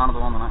താക്കുന്നെന്നാണ്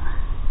തോന്നുന്നത്.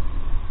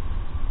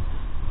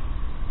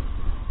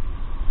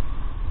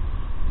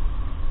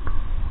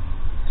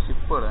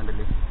 ഷിപ്പുകൾ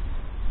കണ്ടില്ലേ,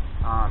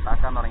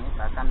 താക്കാൻ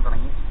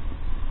തുടങ്ങി.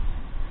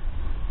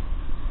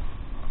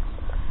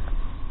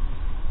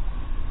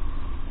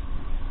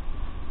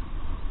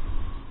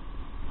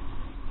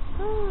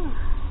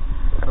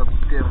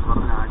 സത്യം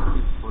പറഞ്ഞ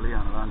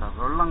അടിപൊളിയാണ്. വേണ്ട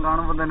വെള്ളം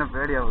കാണുമ്പോൾ തന്നെ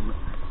പേടിയാവുന്നു.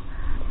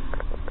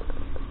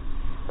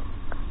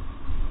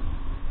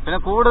 പിന്നെ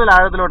കൂടുതൽ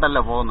ആഴത്തിലോട്ടല്ല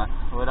പോകുന്നത്,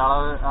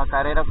 ഒരളവ് ആ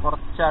കരയുടെ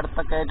കുറച്ച്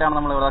അടുത്തൊക്കെ ആയിട്ടാണ്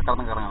നമ്മൾ ഇവിടെ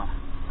കറങ്ങുന്നത്,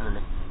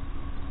 അതല്ലേ.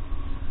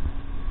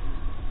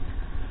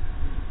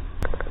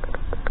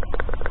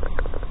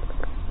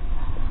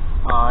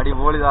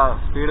 അടിപൊളി.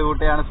 സ്പീഡ്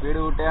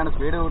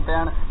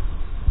കൂട്ടുകയാണ്.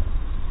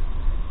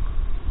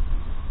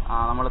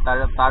 നമ്മൾ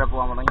താഴെ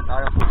പോകാൻ തുടങ്ങി.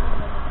 താഴെ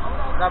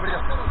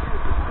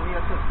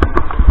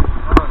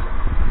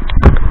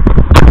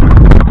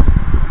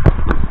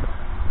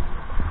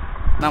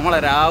നമ്മളെ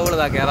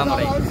രാവിലെ കയറാൻ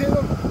തുടങ്ങി.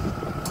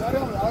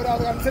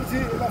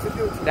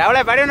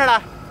 രാവിലെ പേടിയുണ്ടോടാ?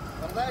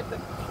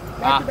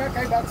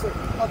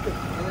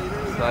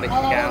 സോറി,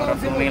 ക്യാമറ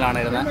സൂമിങ്ങിലാണ്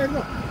ഇരുന്നത്.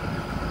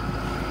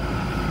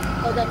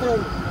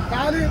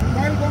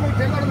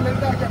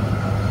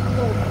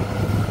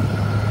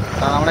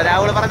 നമ്മുടെ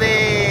രാഹുൽ പറഞ്ഞേ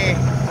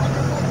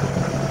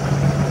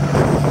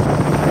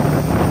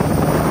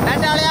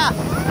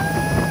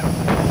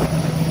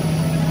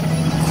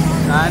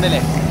ആണ്ടല്ലേ,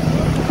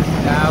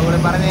 രാഹുൽ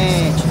പറഞ്ഞേ.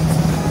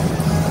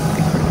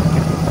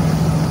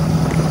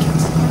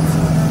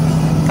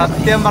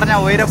 സത്യം പറഞ്ഞ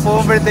ഉയരെ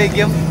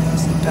പോകുമ്പോഴത്തേക്കും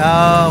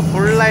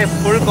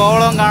ഫുൾ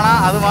കോളവും കാണാം.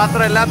 അത്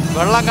മാത്രമല്ല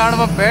വെള്ളം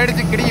കാണുമ്പോൾ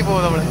പേടിച്ച് കിടുങ്ങി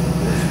പോകും നമ്മള്.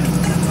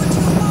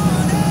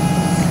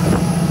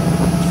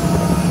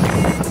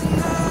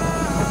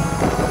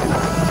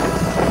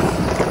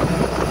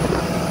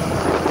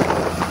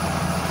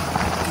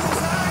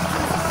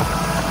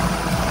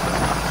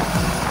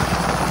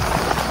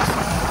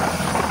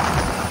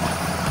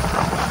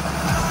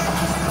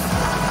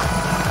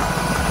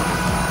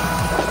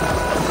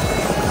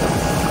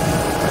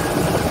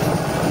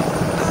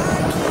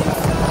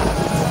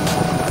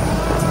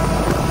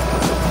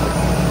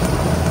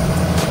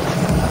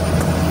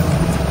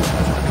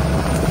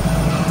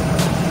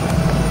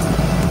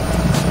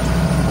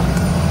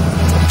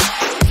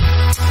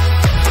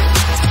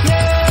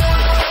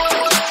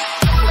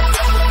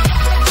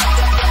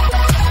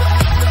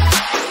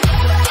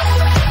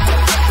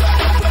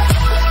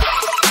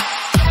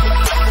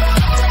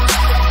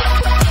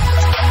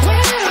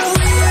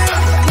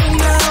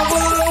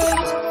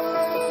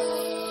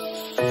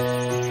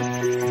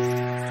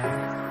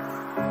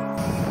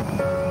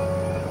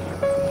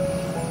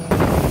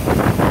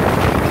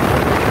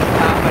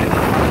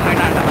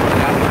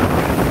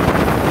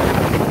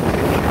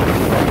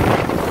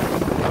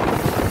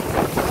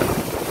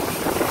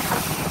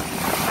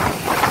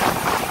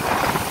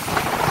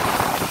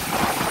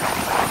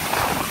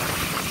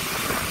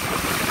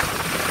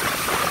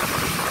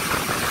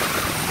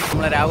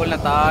 നമ്മൾ രാഹുലിനെ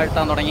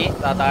താഴ്ത്താൻ തുടങ്ങി.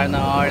 താഴ്ന്ന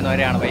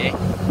വരെയാണ് പയ്യെ.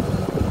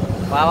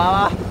 വാ വാ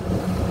വാ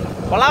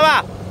കൊള്ളാവാ.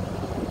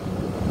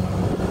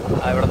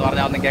 ഇവിടെ നിന്ന്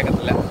പറഞ്ഞാൽ ഒന്നും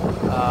കേൾക്കത്തില്ല.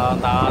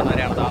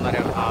 താഴ്ന്നവരെയാണ്.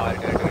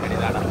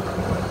 ഇതാണ്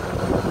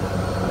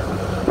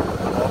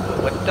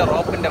ഒറ്റ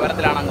റോപ്പിൻ്റെ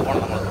വരത്തിലാണ് അങ്ങ്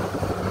പോകണം നമ്മൾ.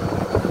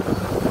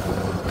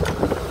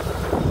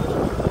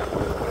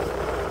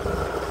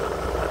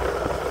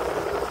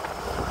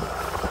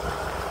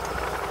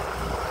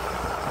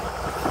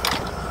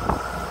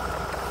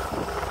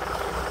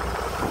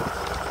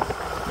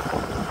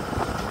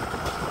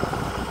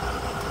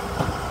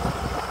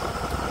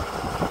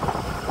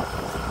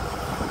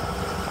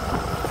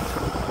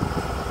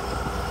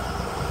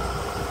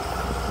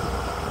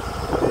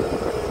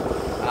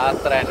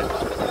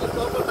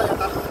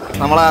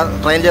 നമ്മളെ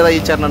ട്രെയിൻ ചെയ്ത ഈ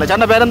ചേട്ടനുണ്ട്.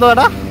 ചേട്ടൻ്റെ പേരെന്തോ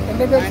ചേട്ടാ?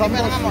 എൻ്റെ പേര്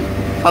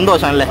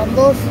സന്തോഷാണല്ലേ?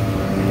 സന്തോഷ്.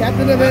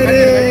 ക്യാപ്റ്റൻ്റെ പേര്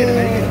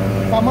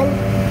കമൽ.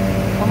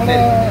 നമ്മുടെ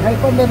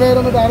ഹെൽപ്പറിൻ്റെ പേര്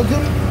വന്നിട്ട്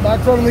അർജുൻ.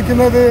 ബാക്ക് സൈഡിൽ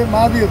നിൽക്കുന്നത്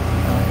മാതിർ.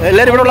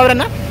 എല്ലാവരും ഇവിടെ ഉള്ളവർ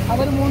തന്നെ?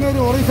 അവർ 3 പേര്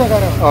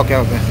ഒറീസക്കാരാണ്. ഓക്കെ.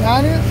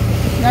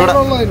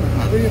 ഞാനുള്ളതായിരുന്നു.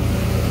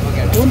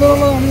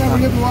 പൂന്തറുള്ളതാണ്. ഞാൻ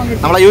പിന്നെ പോകാൻ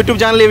കിട്ടും. നമ്മളെ യൂട്യൂബ്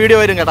ചാനലിൽ വീഡിയോ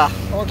വരും കേട്ടാ.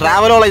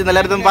 ട്രാവലോളജി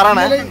എല്ലാവരും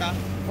പറയണേ.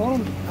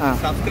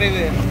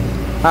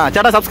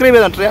 ചേട്ടാ സബ്സ്ക്രൈബ്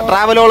ചെയ്തോ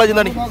ട്രാവലോളജി.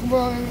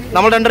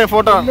 നമ്മൾ 2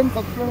 ഫോട്ടോ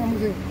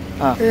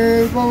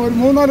ഇപ്പോൾ ഒരു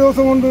 3-4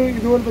 ദിവസം കൊണ്ട്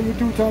ഇതുപോലത്തെ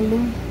യൂട്യൂബ്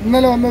ചാനലും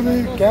ഇന്നലെ വന്നത്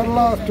കേരള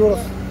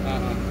ടൂറിസ്റ്റ്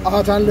ആ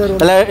ചാനൽ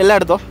എല്ലാം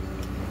എടുത്തോ.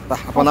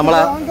 അപ്പോൾ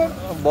നമ്മളെ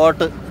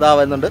ബോട്ട് ഇതാ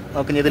വരുന്നുണ്ട്.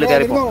 നമുക്ക് ഇതിൽ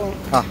കയറി പോകാം.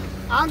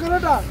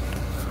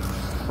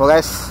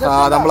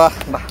 നമ്മള്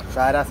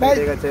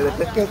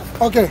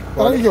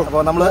ചെയ്തിട്ട്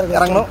അപ്പോൾ നമ്മൾ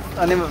ഇറങ്ങണം.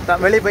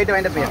 വെളിയിൽ പോയിട്ട്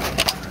വൈൻഡപ്പ് ചെയ്യാം.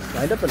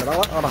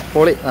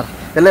 പോളി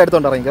എല്ലാം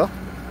എടുത്തോണ്ട് ഇറങ്ങിക്കോ.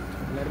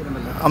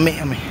 അമ്മേ.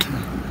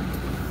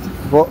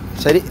 അപ്പോൾ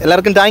ശരി,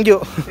 എല്ലാവർക്കും താങ്ക് യു.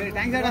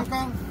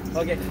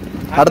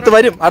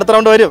 അടുത്ത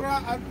റൗണ്ട് വരും.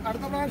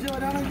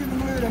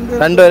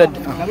 2 പേര്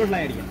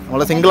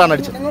നമ്മള് സിംഗിളാണ്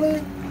അടിച്ചത്.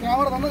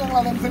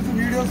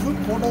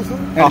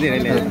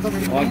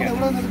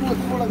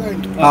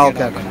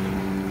 ഓക്കെ.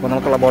 അപ്പോൾ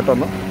നമുക്കുള്ള ബോട്ട്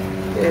വന്നു.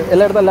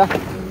 എല്ലായിടത്തും അല്ല.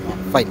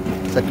 Fine,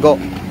 set go.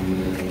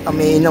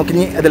 അമ്മേ നമുക്ക്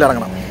ഇനി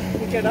ഇതിലിറങ്ങണം.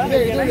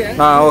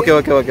 ഓക്കെ.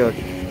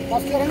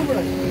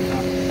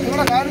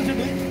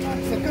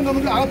 സെക്കൻഡ്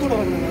നമുക്ക് അകത്തോട്ട്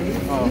ഇറങ്ങണം.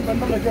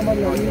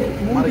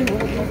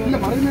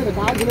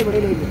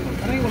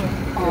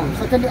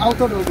 സെക്കൻഡ്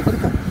അകത്തോട്ട്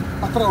എടുക്കാം.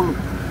 അത്രേ ഉള്ളൂ.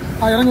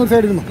 ഇറങ്ങി ഒരു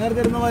സൈഡ് ഇരുന്നു.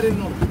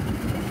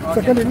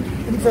 സെക്കൻഡ്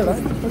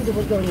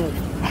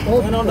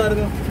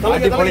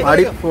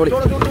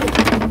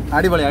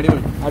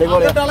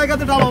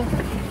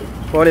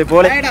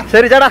അടിപൊളി.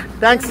 ശരി ചേട്ടാ,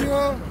 താങ്ക്സ്.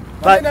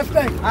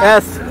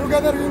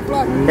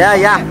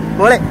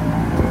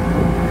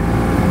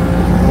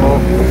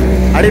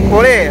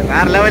 അടിപൊളി,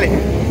 വേറെ ലെവല്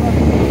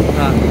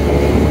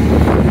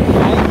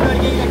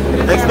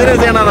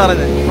എക്സ്പീരിയൻസ് ചെയ്യണമെന്ന്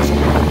പറഞ്ഞത്.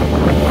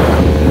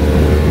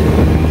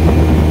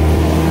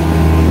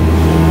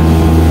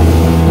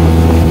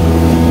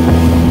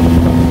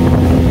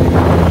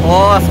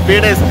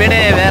 സ്പീഡ്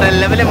വേറെ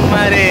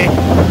ലെവലുമാര്.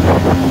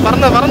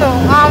 പറഞ്ഞു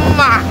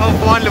അമ്മ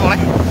ഫോണിൽ പോണേ.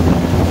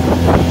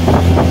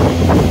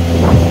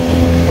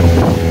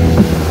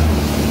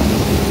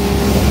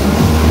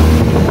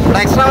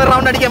 എക്സ്ട്രാ ഒരു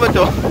റൗണ്ട് അടിക്കാൻ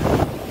പറ്റുമോ?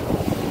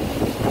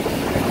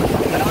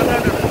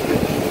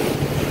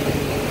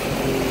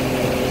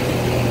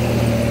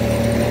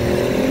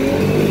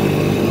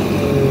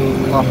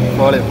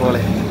 പോലെ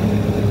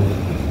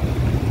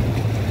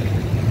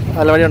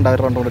നല്ല വഴി ഉണ്ടാവും.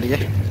 ഒരു റൗണ്ട് കൂടെ അടിക്കേ.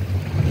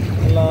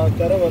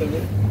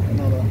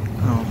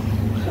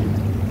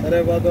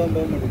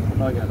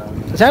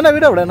 ചേട്ടാ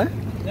വീട് എവിടെയാണ്?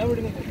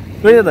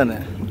 വീട് തന്നെ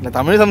അല്ല,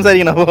 തമിഴ്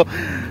സംസാരിക്കണം. അപ്പോൾ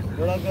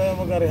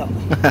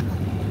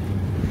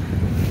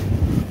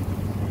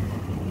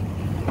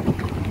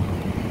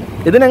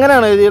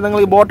ഇതിനെങ്ങനെയാണ് നിങ്ങൾ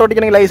ഈ ബോട്ട്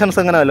ഓടിക്കണമെങ്കിൽ ലൈസൻസ്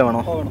എങ്ങനെ വല്ല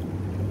വേണോ?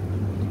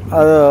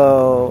 അത്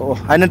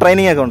അതിന്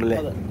ട്രെയിനിങ് ഒക്കെ ഉണ്ടല്ലേ?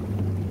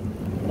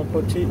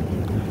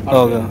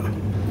 ഓക്കെ.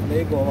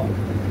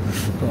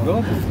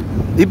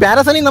 ഈ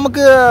പാരാസൈലിംഗ്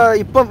നമുക്ക്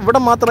ഇപ്പം ഇവിടെ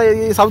മാത്രമേ,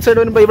 ഈ സൗത്ത് സൈഡ്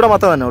വരുമ്പോൾ ഇവിടെ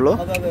മാത്രമേ തന്നെ ഉള്ളൂ?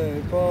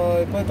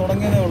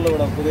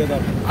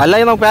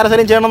 അല്ലെങ്കിൽ നമുക്ക്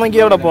പാരാസൈലിംഗ്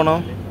ചെയ്യണമെങ്കിൽ എവിടെ പോകണം?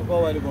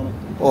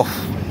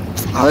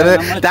 അതിന്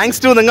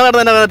താങ്ക്സ് ടു നിങ്ങളുടെ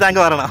തന്നെ താങ്ക്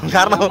പറയണം.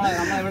 കാരണം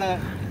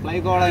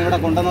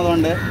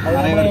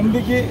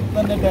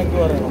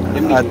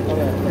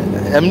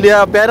എം ഡി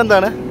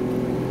പേരെന്താണ്?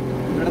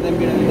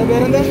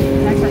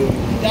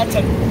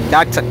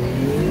 Jackson.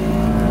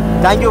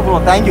 Thank you bro,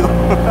 thank you.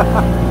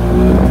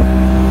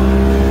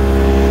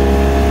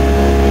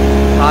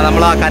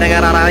 നമ്മൾ കര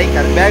കയറാറായി.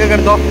 ബാഗൊക്കെ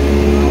എടുത്തോ.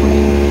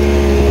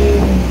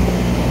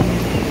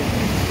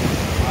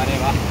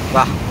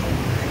 വാ,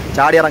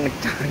 ചാടി ഇറങ്ങി.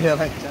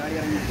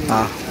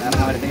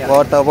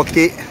 ബോട്ട്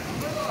പൊക്കി.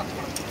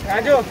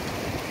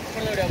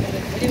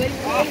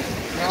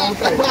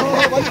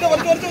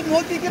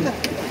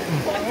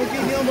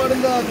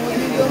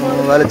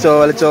 വലിച്ചോ.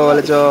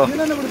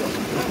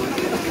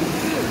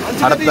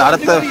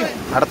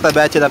 അടുത്ത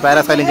ബാച്ച് ഇതാ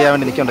പാരാസൈലിംഗ് ചെയ്യാൻ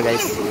വേണ്ടി നിൽക്കുന്നുണ്ട്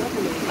ഗൈസ്.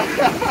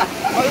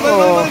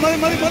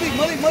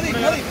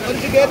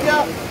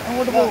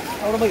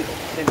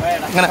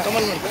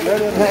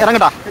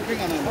 ഇറങ്ങട്ടാ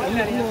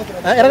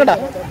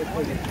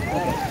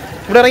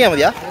ഇവിടെ ഇറങ്ങിയാൽ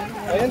മതിയാ?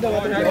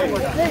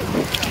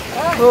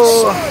 ഓ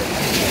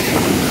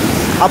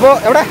അപ്പോൾ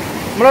എവിടെ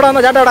നമ്മളോട്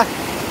വന്നോ ചേട്ടാ? എവിടെ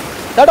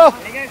ചേട്ടോ?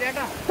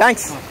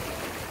 Thanks,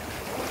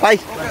 by.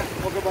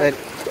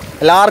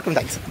 എല്ലാവർക്കും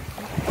താങ്ക്സ്.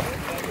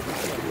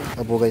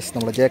 അപ്പോൾ ഗൈസ്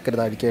നമ്മൾ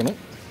ജാക്കറ്റ് അടിക്കുകയാണ്.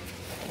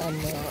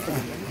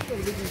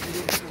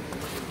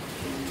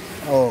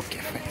 Okay,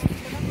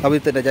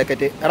 അഭിത്തിൻ്റെ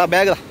jacket. എടാ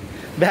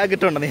ബാഗ്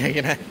ഇട്ടുണ്ടോ നീ?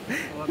 ഇങ്ങനെ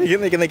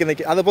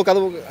നിൽക്ക് അത് പോക്ക്.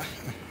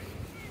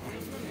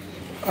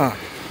 ആ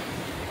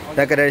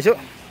ജാക്കറ്റ് അടിച്ചു.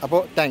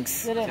 അപ്പോൾ താങ്ക്സ്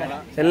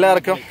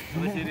എല്ലാവർക്കും.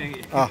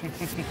 ആ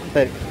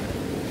ശരി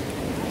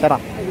ചേട്ടാ.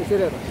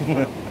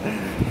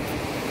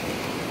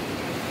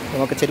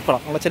 നമുക്ക്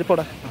ചെരുപ്പടാം. നമ്മളെ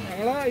ചെരുപ്പോടെ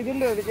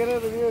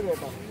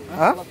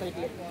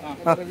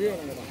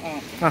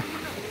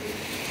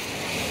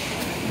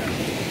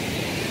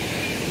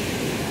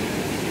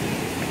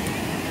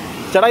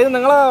ചേട്ടാ, ഇത്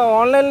നിങ്ങൾ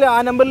ഓൺലൈനിൽ ആ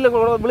നമ്പറിൽ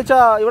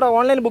വിളിച്ചാൽ ഇവിടെ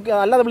ഓൺലൈനിൽ ബുക്ക്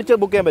അല്ലാതെ വിളിച്ച്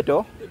ബുക്ക് ചെയ്യാൻ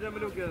പറ്റുമോ?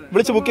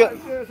 വിളിച്ച്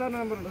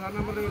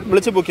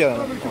ബുക്ക് ചെയ്യാം.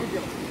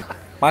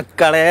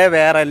 മക്കളെ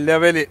വേറെ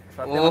ലെവല്.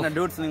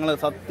 നിങ്ങൾ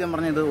സത്യം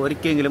പറഞ്ഞത്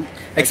ഒരിക്കലെങ്കിലും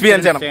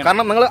എക്സ്പീരിയൻസ് ചെയ്യണം.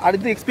 കാരണം നിങ്ങൾ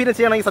അടുത്ത് എക്സ്പീരിയൻസ്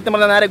ചെയ്യണമെങ്കിൽ സത്യം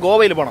പറഞ്ഞാൽ നേരെ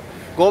ഗോവയിൽ പോകണം.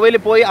 ഗോവയിൽ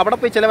പോയി അവിടെ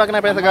പോയി ചിലവാക്കുന്ന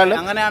പൈസക്കാരിൽ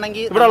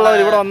അങ്ങനെയാണെങ്കിൽ ഇവിടെ ഉള്ളവർ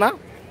ഇവിടെ വന്നാൽ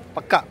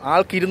പക്ക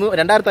ആൾക്ക്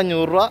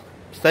 2500 രൂപ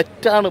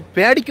സെറ്റാണ്.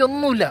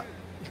 പേടിക്കൊന്നുമില്ല.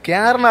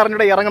 കേരളം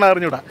അറിഞ്ഞൂടാ, ഇറങ്ങണ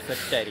അറിഞ്ഞൂടാ.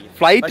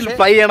 ഫ്ലൈറ്റിൽ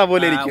ഫ്ലൈ ചെയ്യണ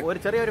പോലെ ഇരിക്കും. ഒരു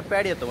ചെറിയൊരു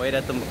പേടി എത്തുമ്പോൾ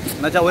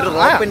ഒരു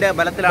റോപ്പിന്റെ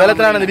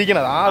ബലത്തിലാണ്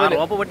ഇരിക്കുന്നത്. ആ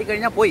റോപ്പ് പൊട്ടി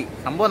കഴിഞ്ഞാൽ പോയി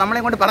സംഭവം. നമ്മളെ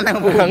കൊണ്ട് പറഞ്ഞ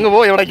അങ്ങ്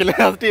പോയി എവിടേക്കില്ല.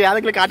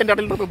 ഏതെങ്കിലും കാറ്റിൻ്റെ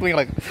അട്ടിൽ തൂങ്ങി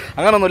കിടക്കും.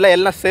 അങ്ങനൊന്നുമില്ല,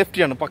 എല്ലാം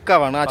സേഫ്റ്റിയാണ്,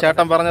 പക്കാവാണ്. ആ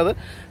ചേട്ടൻ പറഞ്ഞത്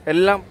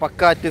എല്ലാം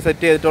പക്കാറ്റ്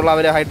സെറ്റ് ചെയ്തിട്ടുള്ള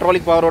അവർ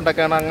ഹൈഡ്രോളിക് പവർ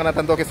കൊണ്ടൊക്കെയാണ്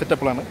അങ്ങനത്തെ എന്തൊക്കെ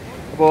സെറ്റപ്പിലാണ്.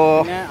 അപ്പോൾ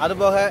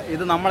അതുപോലെ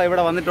ഇത്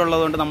നമ്മളിവിടെ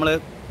വന്നിട്ടുള്ളത് കൊണ്ട് നമ്മൾ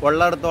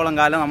ഉള്ളിടത്തോളം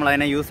കാലം നമ്മൾ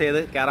അതിനെ യൂസ് ചെയ്ത്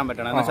കയറാൻ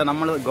പറ്റണം. എന്ന് വെച്ചാൽ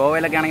നമ്മൾ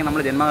ഗോവയിലൊക്കെ ആണെങ്കിൽ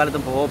നമ്മൾ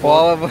ജന്മകാലത്തും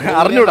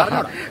അറിഞ്ഞൂടാ,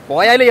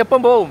 പോയാലും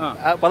എപ്പം പോകും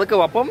പതുക്കെ.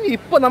 അപ്പം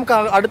ഇപ്പൊ നമുക്ക്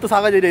അടുത്ത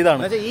സാഹചര്യം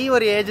ഇതാണ്. ഈ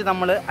ഒരു ഏജ്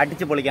നമ്മൾ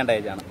അടിച്ചു പൊളിക്കേണ്ട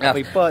ഏജാണ്.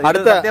 ഇപ്പൊ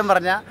സത്യം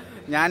പറഞ്ഞാൽ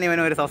ഞാൻ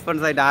ഇവനൊരു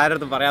സസ്പെൻസ് ആയിട്ട്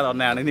ആരും പറയാതെ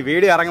വന്നതാണ്. ഇനി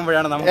വീഡിയോ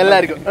ഇറങ്ങുമ്പോഴാണ് നമ്മൾ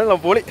എല്ലാവർക്കും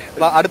പൊളി.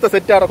 അടുത്ത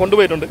സെറ്റ് അവിടെ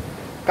കൊണ്ടുപോയിട്ടുണ്ട്.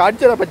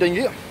 കാണിച്ചു തരാൻ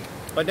പറ്റുമെങ്കിൽ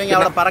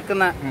അവിടെ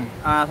പറക്കുന്ന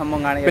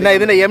സംഭവം കാണി. പിന്നെ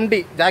ഇതിന്റെ MD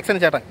ജാക്സൺ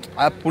ചേട്ടൻ,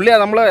 പുള്ളിയാ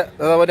നമ്മള്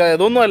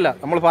ഇതൊന്നും അല്ല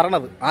നമ്മൾ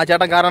പറഞ്ഞത്. ആ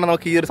ചേട്ടൻ കാരണം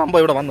നമുക്ക് ഈ ഒരു സംഭവം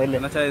ഇവിടെ വന്നില്ലേ.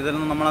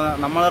 ഇതൊന്നും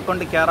നമ്മളെ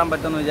കൊണ്ട് കയറാൻ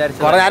പറ്റുമെന്ന്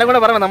വിചാരിച്ചു. ആരും കൂടെ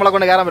പറയണം നമ്മളെ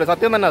കൊണ്ട് കയറാൻ പറ്റും.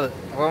 സത്യം തന്നെ അത്.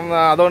 അപ്പം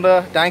അതുകൊണ്ട്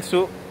thanks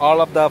to all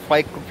of the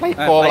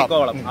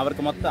FlyKovalam.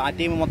 അവർക്ക് ആ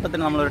ടീം മൊത്തത്തിൽ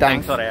നമ്മളൊരു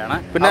താങ്ക്സ് പറയാണ്.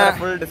 പിന്നെ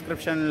ഫുൾ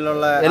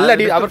ഡിസ്ക്രിപ്ഷനിലുള്ള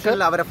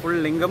അവരെ ഫുൾ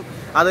ലിങ്കും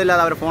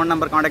അതുമില്ലാതെ അവരുടെ ഫോൺ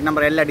നമ്പർ, കോൺടാക്ട്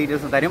നമ്പർ എല്ലാ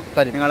ഡീറ്റെയിൽസും തരും.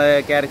 നിങ്ങൾ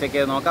കയറി ചെക്ക്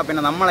ചെയ്ത് നോക്കാം.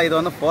 പിന്നെ നമ്മളെ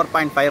ഇതൊന്ന്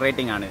 4.5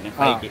 റേറ്റിംഗ് ആണ് ഇതിന്.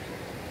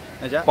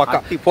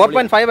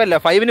 4.5 അല്ല,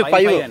 5ന്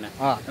 5.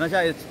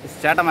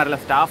 ചേട്ടന്മാരല്ല,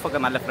 സ്റ്റാഫ് ഒക്കെ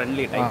നല്ല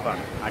ഫ്രണ്ട്ലി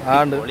ടൈപ്പാണ്.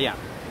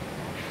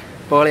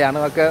 പൊളിയാണ്.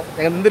 ഒക്കെ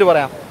എന്തിനു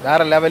പറയാം,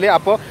 വേറെ ലെവല്.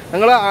 അപ്പോൾ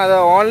നിങ്ങൾ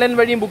ഓൺലൈൻ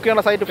വഴിയും ബുക്ക്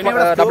ചെയ്യേണ്ട സൈറ്റ്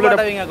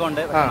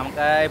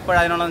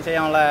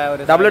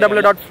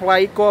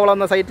www.FlyKovalam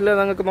എന്ന സൈറ്റിൽ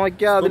നിങ്ങൾക്ക്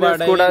നോക്കിയാൽ അതിൽ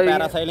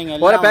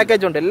ഓരോ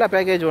പാക്കേജ് ഉണ്ട്. എല്ലാ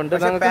പാക്കേജും ഉണ്ട്.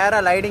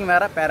 പാരാലൈഡിങ്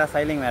വേറെ,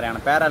 പാരാസൈലിംഗ് വേറെയാണ്.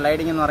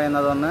 പാരാലൈഡിംഗ് എന്ന്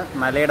പറയുന്നത് ഒന്ന്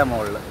മലയുടെ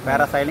മുകളിൽ,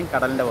 പാരാസൈലിംഗ്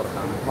കടലിന്റെ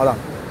പുറത്താണ്.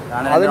 അതാണ്.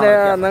 അതിന്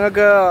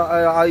നിങ്ങൾക്ക്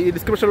ഈ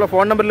ഡിസ്ക്രിപ്ഷനിലുള്ള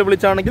ഫോൺ നമ്പറിൽ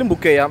വിളിച്ചാണെങ്കിലും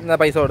ബുക്ക് ചെയ്യാം.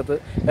 പൈസ കൊടുത്ത്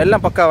എല്ലാം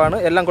പക്കാവാണ്,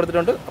 എല്ലാം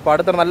കൊടുത്തിട്ടുണ്ട്. അപ്പോൾ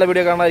അടുത്ത നല്ല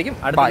വീഡിയോ കാണാനായിരിക്കും.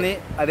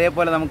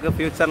 അതേപോലെ നമുക്ക്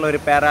ഫ്യൂച്ചറിൽ ഒരു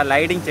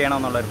പാരാലൈഡിങ്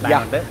ചെയ്യണമെന്നുള്ളൊരു പ്ലാൻ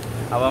ഉണ്ട്.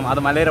 അപ്പം അത്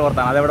മലയുടെ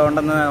പുറത്താണ്. അതെവിടെ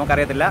ഉണ്ടെന്ന്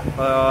നമുക്കറിയത്തില്ല.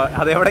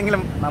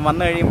 അതെവിടെങ്കിലും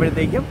വന്നു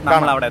കഴിയുമ്പോഴത്തേക്കും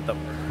നമ്മൾ അവിടെ എത്തും.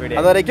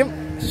 അതുവരേക്കും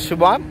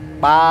ശുഭം,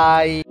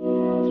 ബൈ.